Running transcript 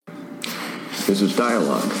This is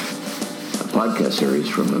Dialogue, a podcast series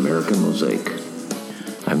from American Mosaic.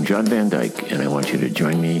 I'm John Van Dyke, and I want you to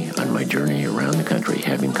join me on my journey around the country,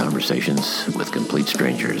 having conversations with complete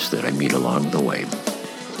strangers that I meet along the way.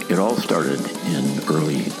 It all started in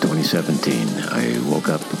early 2017. I woke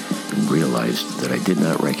up and realized that I did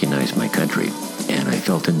not recognize my country, and I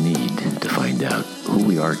felt a need to find out who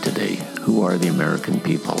we are today. Who are the American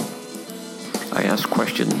people? I asked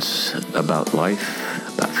questions about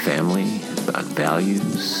life, about family, about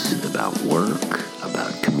values, about work,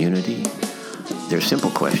 about community. They're simple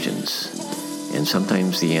questions, and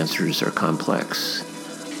sometimes the answers are complex.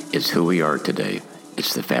 It's who we are today.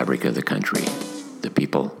 It's the fabric of the country, the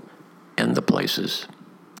people, and the places.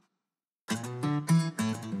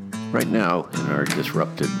 Right now, in our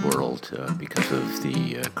disrupted world, because of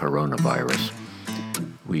the coronavirus,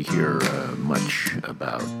 we hear much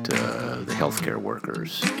about the healthcare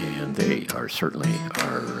workers, and they are certainly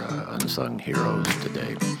our unsung heroes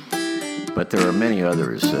today. But there are many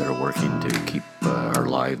others that are working to keep our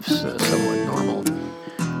lives somewhat normal.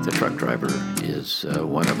 The truck driver is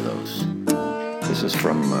one of those. This is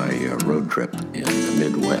from my road trip in the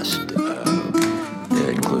Midwest. It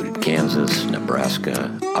included Kansas,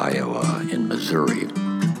 Nebraska, Iowa, and Missouri.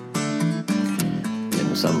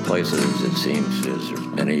 In some places, it seems there's as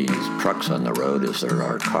many trucks on the road as there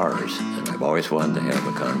are cars, and I've always wanted to have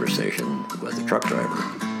a conversation with a truck driver,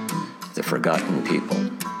 the forgotten people.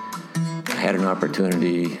 I had an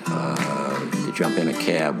opportunity to jump in a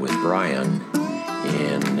cab with Brian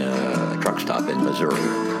in a truck stop in Missouri.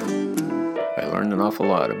 I learned an awful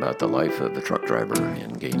lot about the life of a truck driver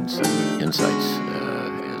and gained some insights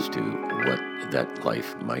as to what that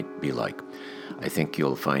life might be like. I think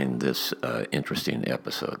you'll find this interesting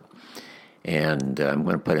episode. And I'm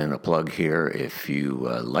going to put in a plug here. If you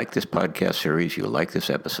like this podcast series, you like this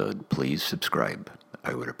episode, please subscribe.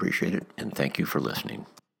 I would appreciate it, and thank you for listening.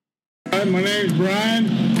 Hi, my name is Brian.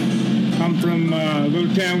 I'm from a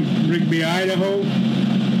little town, Rigby, Idaho.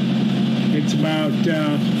 It's about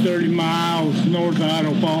 30 miles north of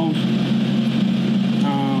Idaho Falls.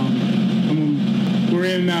 We're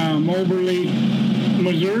in Moberly,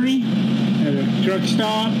 Missouri, at a truck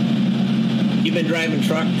stop. You've been driving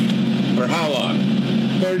truck for how long?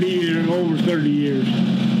 30 years, over 30 years.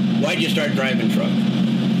 Why'd you start driving truck?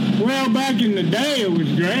 Well, back in the day, it was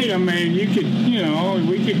great. I mean, you could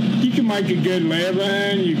make a good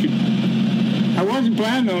living. I wasn't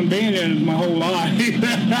planning on being in it my whole life.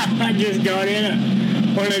 I just got in it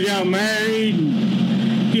when I got married.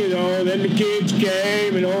 And, then the kids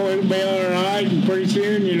came, and it'll be all right. And pretty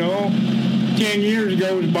soon, 10 years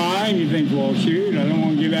goes by, and you think, well, shoot, I don't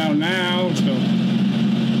want to get out now. So,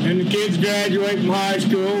 and the kids graduate from high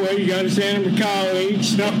school. Well, you got to send them to college.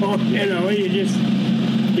 So, you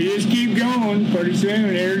just keep going. Pretty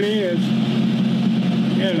soon, there it is.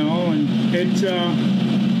 And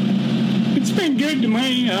it's been good to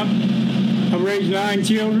me. I've raised 9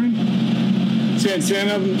 children. Sent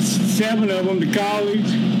 7 of them to college.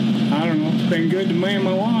 I don't know. It's been good to me and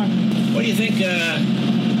my wife. What do you think?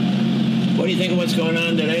 What do you think of what's going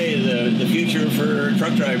on today? The future for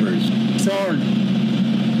truck drivers? It's hard.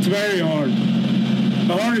 It's very hard.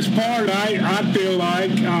 The hardest part I feel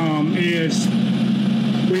like is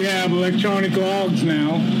we have electronic logs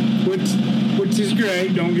now, which is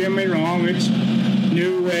great. Don't get me wrong. It's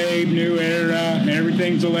new wave, new era.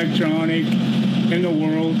 Everything's electronic in the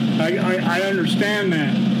world. I understand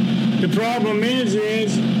that. The problem is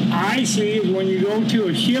I see is when you go to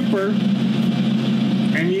a shipper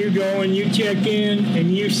and you go and you check in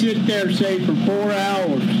and you sit there, say, for 4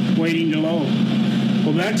 hours waiting to load.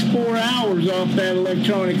 Well, that's 4 hours off that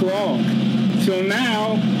electronic log. So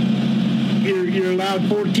now you're allowed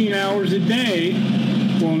 14 hours a day.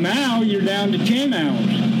 Well, now you're down to 10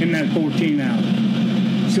 hours in that 14 hours.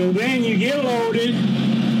 So then you get loaded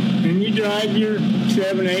and you drive your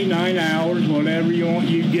 7, 8, 9 hours, whatever you want,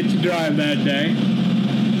 you get to drive that day.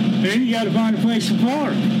 Then you got to find a place to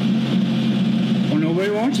park. Well,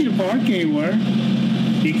 nobody wants you to park anywhere.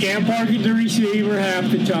 You can't park at the receiver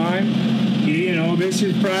half the time. This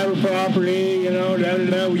is private property,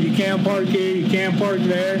 Well, you can't park here, you can't park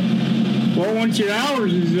there. Well, once your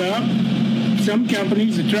hours is up, some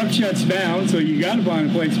companies, the truck shuts down, so you got to find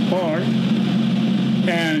a place to park.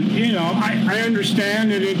 And, I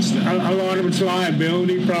understand that it's a lot of it's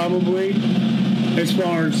liability probably, as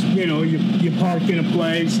far as, you park in a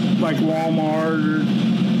place like Walmart or,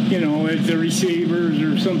 at the receivers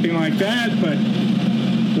or something like that. But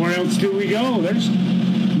where else do we go? There's a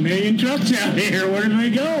million trucks out here. Where do they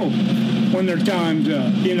go when their time's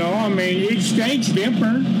up? Each state's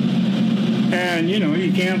different. And,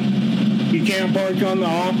 you can't You can't park on the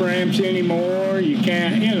off-ramps anymore. You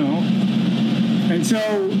can't, And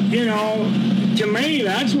so, to me,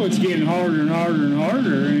 that's what's getting harder and harder and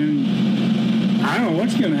harder. And I don't know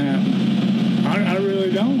what's going to happen. I really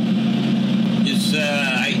don't.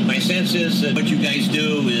 My sense is that what you guys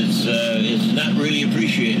do is not really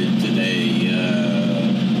appreciated today.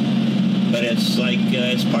 But it's like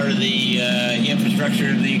it's part of the infrastructure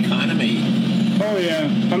of the economy. Oh yeah,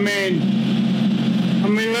 I mean,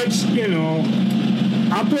 let's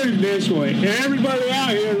I'll put it this way: everybody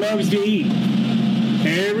out here loves to eat.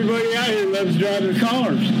 Everybody out here loves to drive their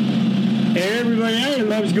cars. Everybody out here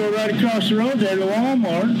loves to go right across the road there to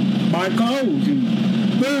Walmart, buy clothes and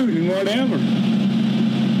food and whatever.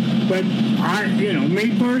 But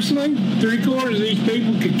me personally, 3/4 of these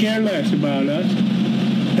people could care less about us.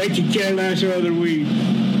 They could care less whether we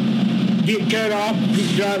get cut off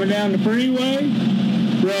driving down the freeway,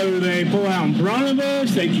 whether they pull out in front of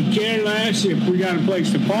us. They could care less if we got a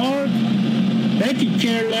place to park. They could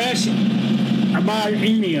care less about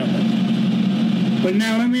any of it. But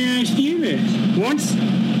now let me ask you this. Once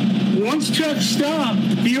trucks stop,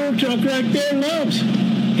 the fuel truck right there loves.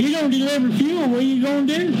 He don't deliver fuel, what are you going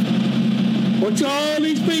to do? What's all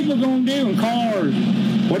these people going to do in cars?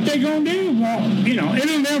 What they going to do? Well,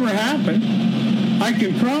 it'll never happen. I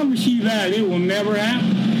can promise you that it will never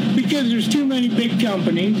happen because there's too many big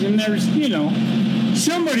companies and there's,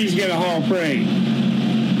 somebody's going to haul freight.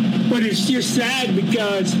 But it's just sad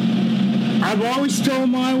because I've always told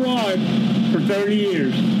my wife for 30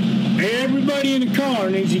 years, everybody in the car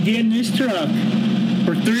needs to get in this truck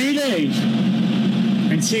for 3 days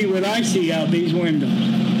and see what I see out these windows.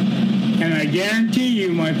 And I guarantee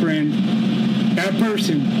you, my friend, that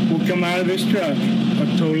person will come out of this truck a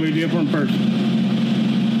totally different person.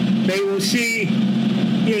 They will see,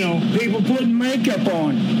 people putting makeup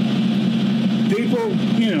on. People,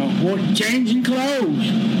 changing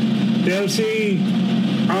clothes. They'll see,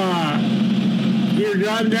 you're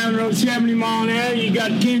driving down the road 70 miles an hour, you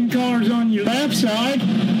got 10 cars on your left side.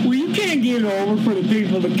 Well, you can't get over for the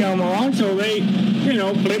people to come on, so they,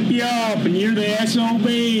 flip you up, and you're the SOB,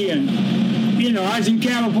 and I was in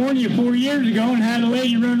California 4 years ago and had a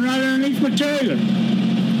lady run right underneath my trailer.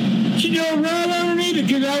 She drove right underneath it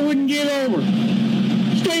because I wouldn't get over.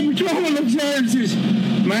 State patrolman looks at her and says,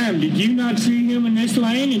 "Ma'am, did you not see him in this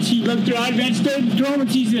lane?" And she looked right at that state patrolman.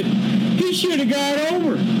 She said, "He should have got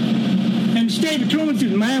over." And the state patrolman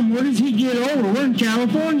said, "Ma'am, where does he get over? We're in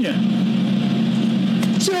California."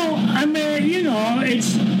 So,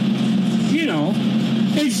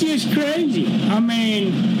 it's just crazy.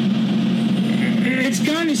 It's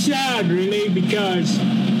kind of sad, really, because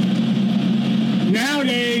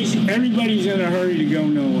nowadays everybody's in a hurry to go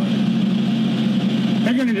nowhere.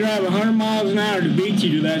 They're going to drive 100 miles an hour to beat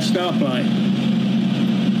you to that stoplight.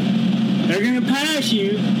 They're going to pass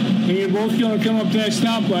you, and you're both going to come up to that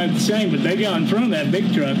stoplight the same, but they got in front of that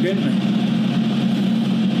big truck, didn't they?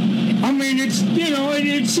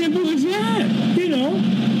 It's simple as that,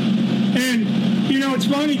 And, it's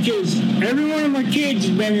funny because every one of my kids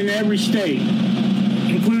has been in every state,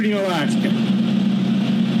 including Alaska.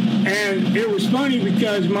 And it was funny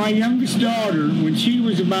because my youngest daughter, when she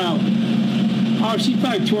was about, she's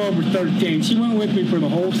probably 12 or 13, she went with me for the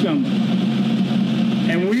whole summer.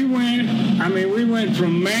 And we went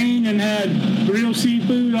from Maine and had real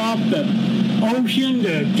seafood off the ocean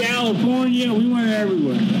to California. We went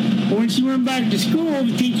everywhere. But when she went back to school,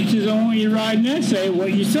 the teacher says, "I want you to write an essay,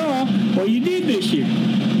 what you saw, what you did this year."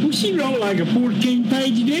 Well, she wrote like a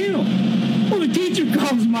 14-page deal. Well, the teacher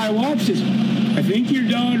calls my wife and says, "I think your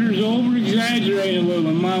daughter's over-exaggerating a little."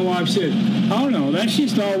 And my wife said, "Oh, no, that's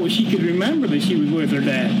just all what she could remember that she was with her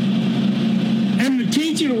dad." And the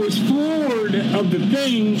teacher was floored of the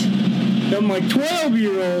things that my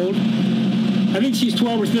 12-year-old, I think she's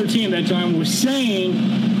 12 or 13 at that time, was saying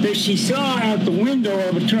that she saw out the window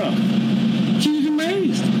of a truck. She was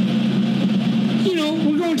amazed.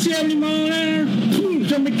 We're going 70 miles an hour. Boom,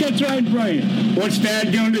 somebody cuts right in front of you. What's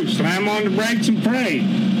Dad going to do? Slam on the brakes and pray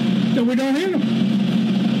that we don't hit them.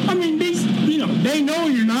 They know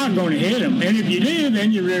you're not going to hit them. And if you do,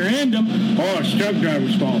 then you rear end them. Oh, it's truck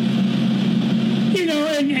driver's fault.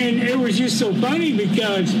 And it was just so funny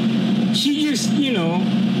because she just,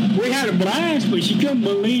 we had a blast, but she couldn't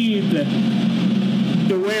believe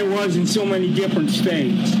the way it was in so many different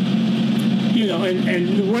states.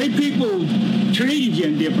 And the way people treated you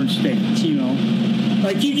in different states,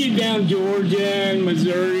 Like you get down Georgia and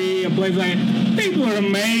Missouri and places like that, people are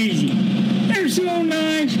amazing. They're so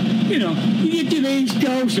nice. You get to the East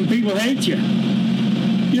Coast and people hate you.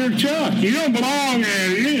 You're a truck. You don't belong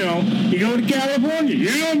there, You go to California. You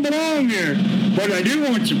don't belong there. But I do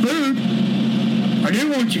want your food. I do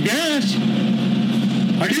want your gas.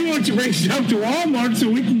 I do want you to bring stuff to Walmart so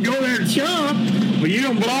we can go there and shop. But you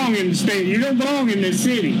don't belong in the state. You don't belong in this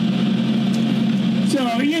city. So,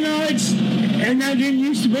 and that didn't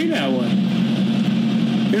used to be that way.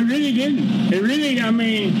 It really didn't. It really,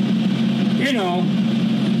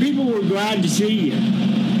 people were glad to see you.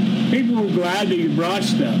 People were glad that you brought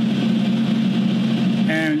stuff.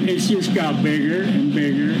 And it's just got bigger and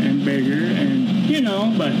bigger and bigger, and,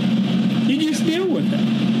 but you just deal with it.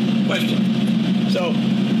 Question. So,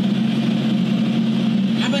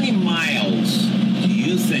 how many miles do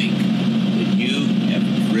you think that you have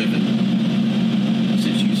driven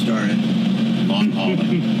since you started long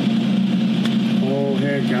hauling? Oh,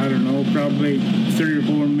 heck, I don't know, probably 3 or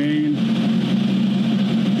 4 million.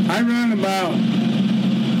 I run about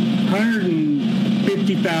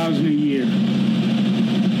 150,000 a year.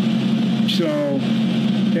 So,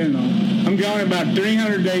 I'm going about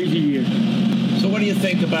 300 days a year. So what do you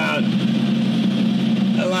think about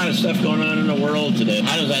a lot of stuff going on in the world today?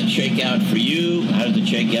 How does that shake out for you? How does it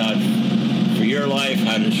shake out for your life?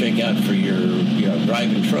 How does it shake out for your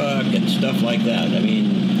driving truck and stuff like that? Are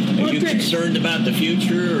you concerned about the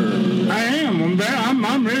future? Or? I am.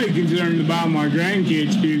 I'm really concerned about my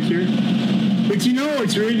grandkids' future. But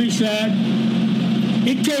what's really sad?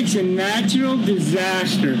 It takes a natural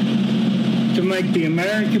disaster to make the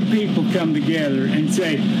American people come together and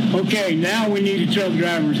say, okay, now we need a truck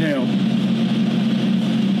driver's help.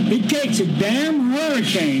 It takes a damn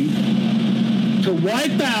hurricane to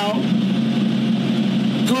wipe out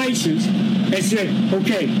places and say,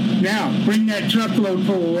 okay, now bring that truckload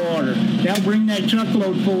full of water. Now bring that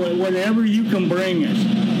truckload full of whatever you can bring us.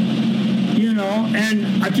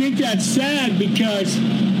 And I think that's sad because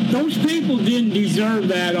those people didn't deserve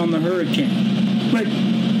that on the hurricane. But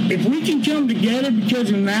if we can come together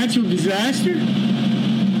because of natural disaster,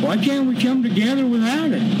 why can't we come together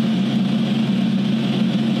without it?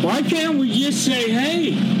 Why can't we just say,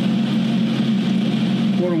 hey,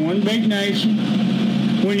 we're one big nation.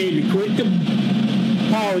 We need to quit the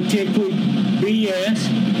politically BS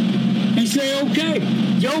and say, okay,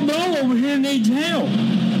 Joe Blow over here needs help.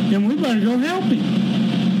 Then we better go help him.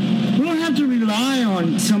 We don't have to rely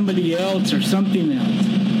on somebody else or something else.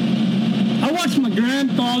 I watched my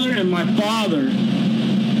grandfather and my father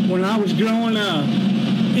when I was growing up.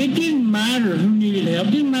 It didn't matter who needed help.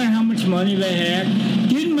 It didn't matter how much money they had. It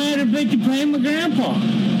didn't matter if they could pay my grandpa.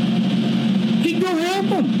 He'd go help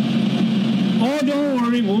them. Oh, don't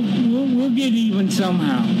worry. We'll get even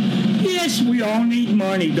somehow. Yes, we all need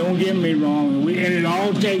money. Don't get me wrong. And it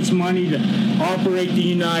all takes money to operate the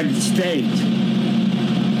United States.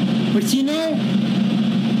 But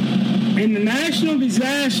in the national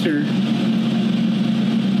disaster,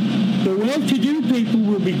 the well-to-do people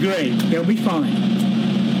will be great. They'll be fine.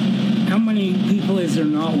 How many people is there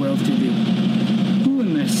not well-to-do? Who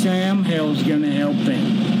in the Sam hell's going to help them?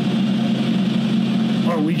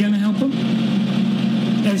 Are we going to help them?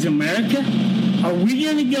 As America? Are we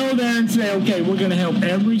going to go there and say, okay, we're going to help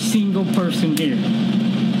every single person here?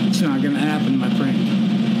 It's not going to happen, my friend.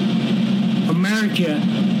 America,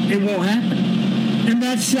 it won't happen. And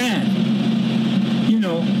that's sad.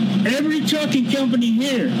 Every trucking company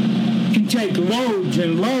here can take loads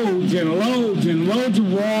and loads and loads and loads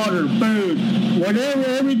of water, food, whatever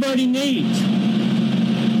everybody needs.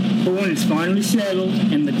 But when it's finally settled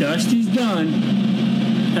and the dust is done,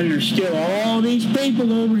 and there's still all these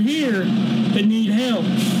people over here that need help,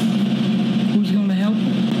 who's going to help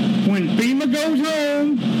them? When FEMA goes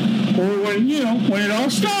home, or when it all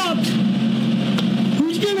stops,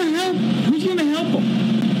 who's going to help? Who's going to help them?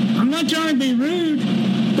 I'm not trying to be rude,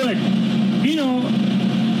 but,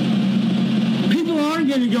 people aren't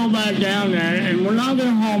going to go back down there, and we're not going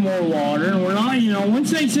to haul more water, and we're not,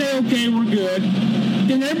 once they say, okay, we're good,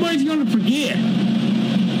 then everybody's going to forget.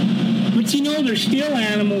 But there's still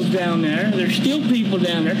animals down there. There's still people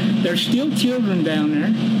down there. There's still children down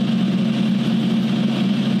there.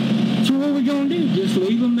 So what are we going to do? Just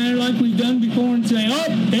leave them there like we've done before and say, oh,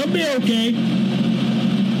 they'll be okay.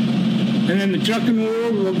 And then the trucking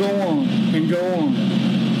world will go on and go on.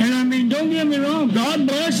 And don't get me wrong. God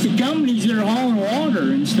bless the companies that are hauling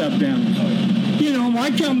water and stuff down there.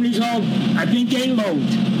 My company's hauled, I think, 8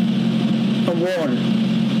 loads of water.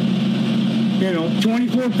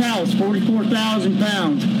 24 pallets, 44,000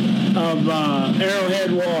 pounds of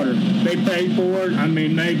Arrowhead water. They paid for it.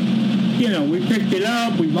 We picked it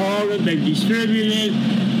up, we hauled it, they distributed it,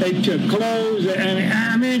 they took clothes.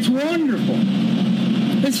 It's wonderful.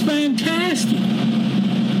 It's fantastic.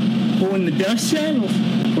 But when the dust settles,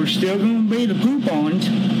 we're still going to be the poop-ons.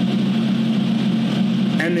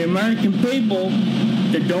 And the American people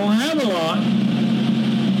that don't have a lot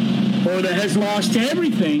or that has lost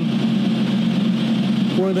everything,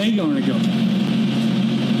 where are they going to go?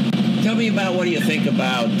 Tell me about what do you think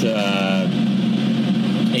about,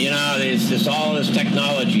 there's all this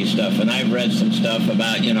technology stuff, and I've read some stuff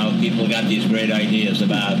about, people got these great ideas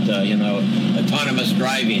about, autonomous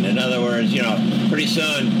driving. In other words, pretty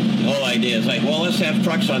soon the whole idea is like, well, let's have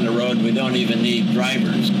trucks on the road. We don't even need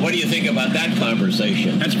drivers. What do you think about that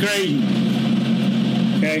conversation? That's crazy.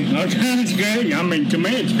 Okay, that's crazy. I mean, to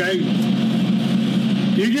me, it's crazy.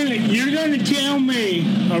 You're gonna tell me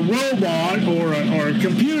a robot or a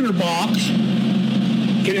computer box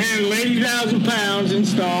can handle 80,000 pounds and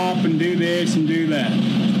stop and do this and do that?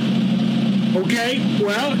 Okay,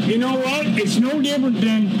 well, you know what? It's no different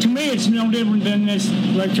than, to me, it's no different than this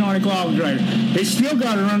electronic log driver. It's still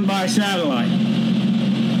got to run by satellite.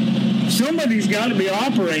 Somebody's got to be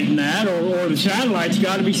operating that, or the satellite's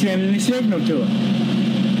got to be sending a signal to it.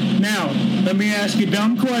 Now, let me ask you a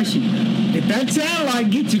dumb question. If that satellite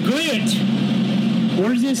gets a glitch,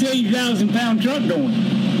 where's this 80,000-pound truck going?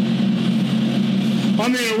 I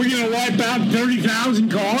mean, are we going to wipe out 30,000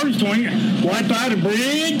 cars? Wipe out a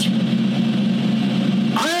bridge?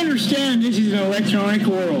 I understand this is an electronic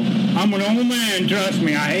world. I'm an old man, trust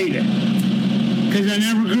me, I hate it. Because I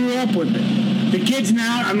never grew up with it. The kids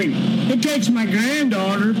now, it takes my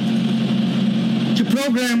granddaughter to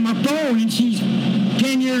program my phone, and she's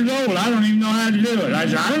 10 years old. I don't even know how to do it. I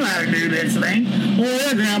said, I don't know how to do this thing. Oh,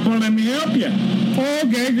 yeah, Grandpa, let me help you. Oh,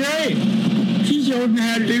 okay, great. She showed me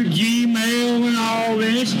how to do Gmail and all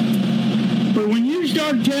this. But when you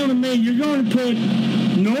start telling me you're going to put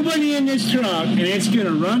nobody in this truck and it's going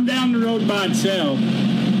to run down the road by itself,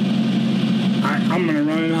 I'm going to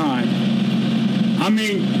run and hide.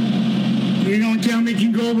 You're going to tell me it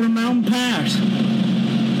can go over a mountain pass.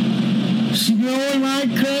 Snowing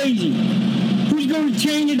like crazy. Who's going to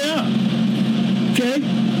chain it up? Okay?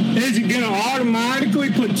 Is it going to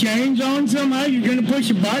automatically put chains on somehow? You're going to push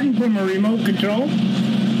a button from a remote control?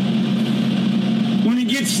 When it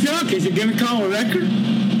gets stuck, is it going to call a record?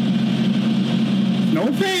 No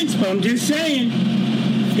offense, but I'm just saying.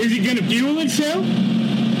 Is it going to fuel itself?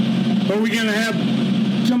 Or are we going to have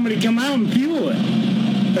somebody come out and fuel it?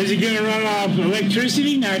 Is it going to run off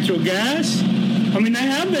electricity, natural gas? They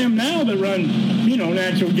have them now that run,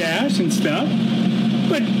 natural gas and stuff.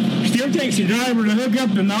 But still takes a driver to hook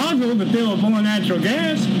up the nozzle to fill it full of natural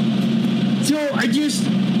gas. So I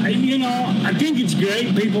think it's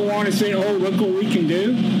great. People want to say, oh, look what we can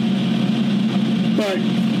do. But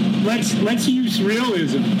let's use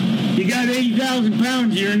realism. You got 80,000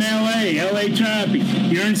 pounds, you're in LA traffic.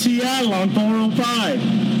 You're in Seattle on 405.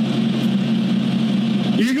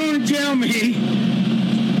 You're going to tell me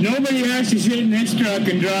nobody has to sit in this truck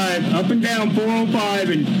and drive up and down 405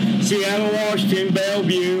 in Seattle, Washington,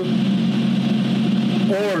 Bellevue,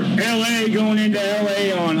 or LA going into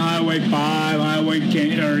LA on Highway 5, Highway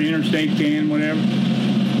 10, or Interstate 10, whatever.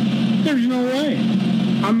 There's no way.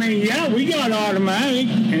 Yeah, we got automatic,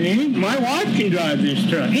 and my wife can drive this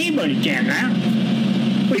truck. Anybody can now.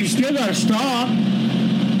 But you still got to stop.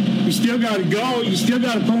 You still got to go. You still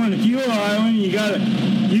got to pull in the fuel island. You got to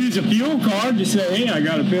use a fuel card to say, hey, I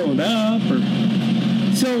got to fill it up.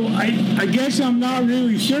 So I guess I'm not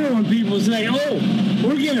really sure when people say, oh,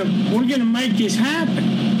 we're gonna make this happen.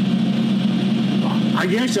 I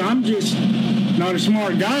guess I'm just not a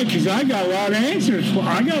smart guy because I got a lot of answers.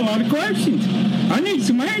 I got a lot of questions. I need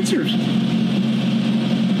some answers.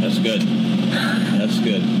 That's good. That's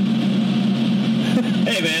good.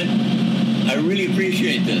 Hey, man, I really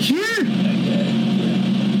appreciate this. Sure.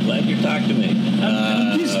 Glad you talked to me.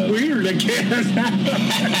 I'm just weird, I guess.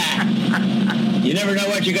 You never know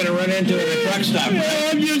what you're going to run into at a truck stop, right? Yeah,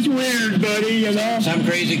 I'm just weird, buddy, Some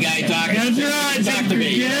crazy guy talking. That's right. Talk to me.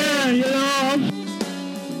 Yeah,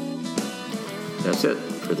 That's it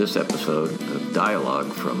for this episode of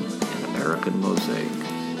Dialogue from An American Mosaic.